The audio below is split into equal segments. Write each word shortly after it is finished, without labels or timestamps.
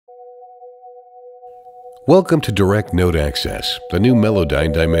Welcome to Direct Note Access, the new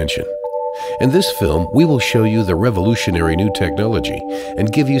Melodyne dimension. In this film, we will show you the revolutionary new technology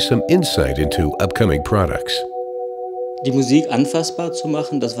and give you some insight into upcoming products. Die Musik anfassbar zu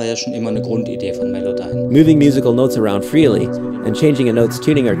machen, das war ja schon immer eine Grundidee von Melodyne. Moving musical notes around freely and changing a note's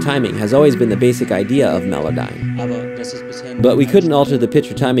tuning or timing has always been the basic idea of Melodyne. But we couldn't alter the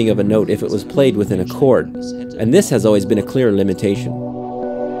pitch or timing of a note if it was played within a chord, and this has always been a clear limitation.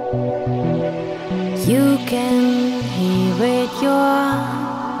 You can hear it your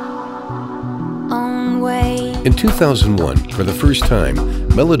own way. In 2001, for the first time,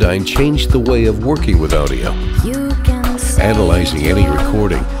 Melodyne changed the way of working with audio, analyzing any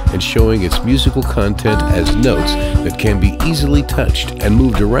recording and showing its musical content as notes that can be easily touched and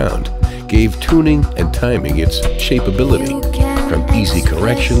moved around, gave tuning and timing its shapeability, from easy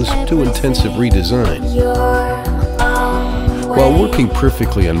corrections to intensive redesign. While working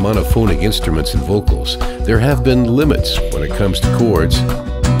perfectly on monophonic instruments and vocals, there have been limits when it comes to chords.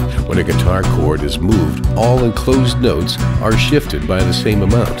 When a guitar chord is moved, all enclosed notes are shifted by the same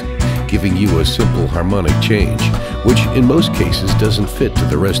amount, giving you a simple harmonic change, which in most cases doesn't fit to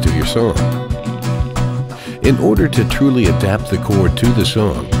the rest of your song. In order to truly adapt the chord to the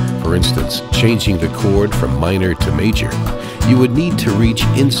song, for instance, changing the chord from minor to major, you would need to reach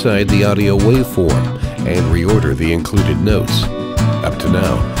inside the audio waveform and reorder the included notes. Up to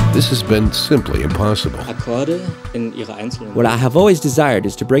now, this has been simply impossible. What I have always desired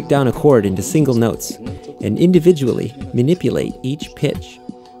is to break down a chord into single notes and individually manipulate each pitch.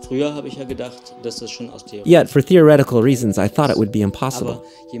 Yet, for theoretical reasons, I thought it would be impossible.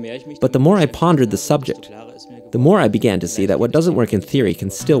 But the more I pondered the subject, the more I began to see that what doesn't work in theory can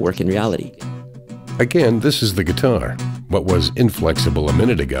still work in reality. Again, this is the guitar. What was inflexible a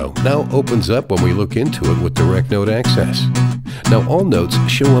minute ago now opens up when we look into it with Direct Note Access. Now all notes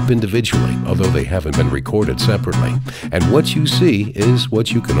show up individually, although they haven't been recorded separately, and what you see is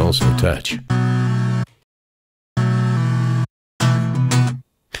what you can also touch.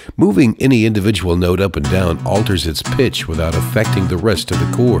 Moving any individual note up and down alters its pitch without affecting the rest of the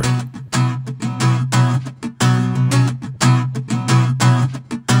chord.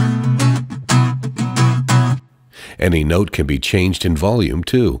 Any note can be changed in volume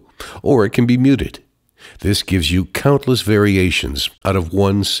too, or it can be muted. This gives you countless variations out of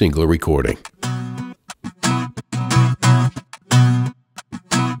one single recording.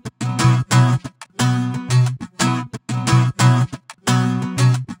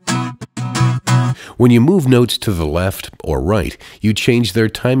 When you move notes to the left or right, you change their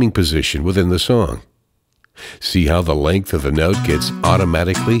timing position within the song. See how the length of the note gets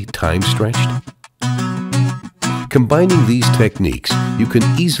automatically time stretched? Combining these techniques, you can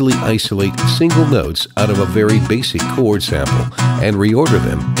easily isolate single notes out of a very basic chord sample and reorder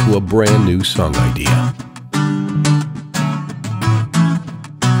them to a brand new song idea.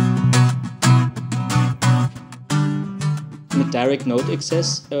 Direct Note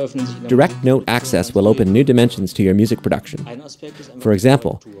Access will open new dimensions to your music production. For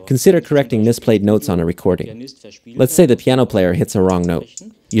example, consider correcting misplayed notes on a recording. Let's say the piano player hits a wrong note.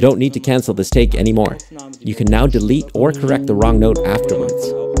 You don't need to cancel this take anymore. You can now delete or correct the wrong note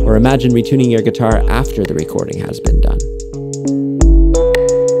afterwards. Or imagine retuning your guitar after the recording has been done.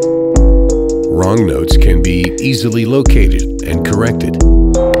 Wrong notes can be easily located and corrected.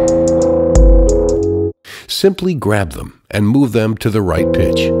 Simply grab them and move them to the right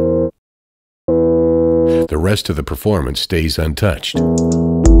pitch. The rest of the performance stays untouched.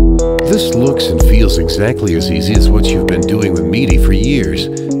 This looks and feels exactly as easy as what you've been doing with MIDI for years,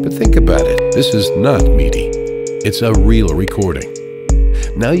 but think about it, this is not MIDI. It's a real recording.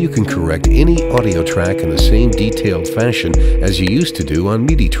 Now you can correct any audio track in the same detailed fashion as you used to do on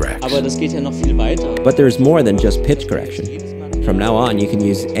MIDI tracks. But there's more than just pitch correction. From now on, you can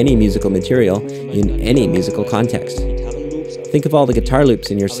use any musical material in any musical context. Think of all the guitar loops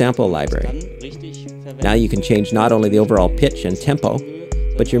in your sample library. Now you can change not only the overall pitch and tempo,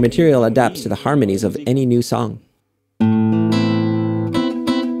 but your material adapts to the harmonies of any new song.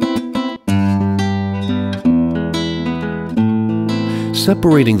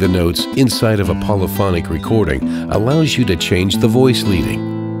 Separating the notes inside of a polyphonic recording allows you to change the voice leading.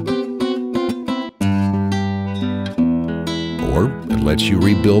 Or it lets you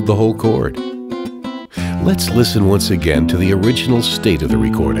rebuild the whole chord. Let's listen once again to the original state of the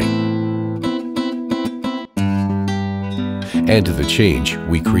recording and to the change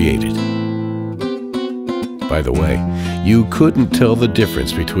we created. By the way, you couldn't tell the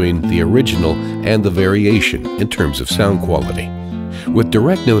difference between the original and the variation in terms of sound quality. With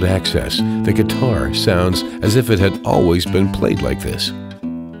Direct Note Access, the guitar sounds as if it had always been played like this.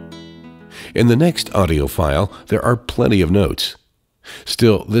 In the next audio file, there are plenty of notes.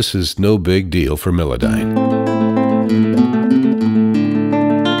 Still, this is no big deal for Melodyne.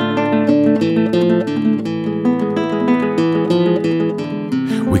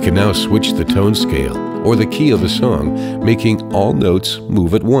 We can now switch the tone scale or the key of a song, making all notes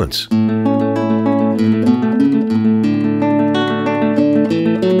move at once.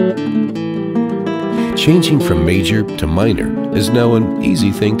 Changing from major to minor is now an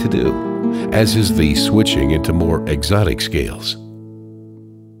easy thing to do, as is the switching into more exotic scales.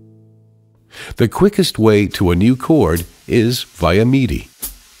 The quickest way to a new chord is via MIDI.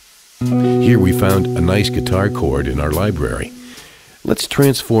 Here we found a nice guitar chord in our library. Let's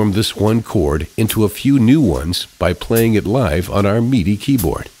transform this one chord into a few new ones by playing it live on our MIDI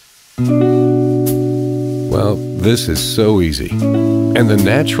keyboard. Well, this is so easy, and the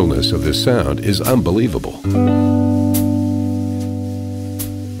naturalness of this sound is unbelievable.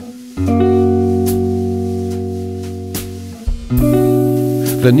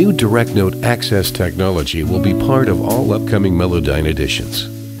 The new direct note access technology will be part of all upcoming Melodyne editions.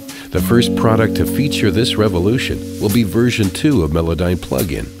 The first product to feature this revolution will be version 2 of Melodyne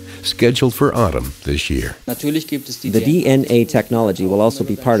plugin, scheduled for autumn this year. The DNA technology will also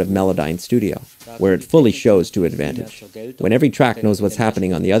be part of Melodyne Studio, where it fully shows to advantage. When every track knows what's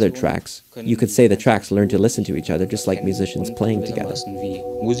happening on the other tracks, you could say the tracks learn to listen to each other just like musicians playing together.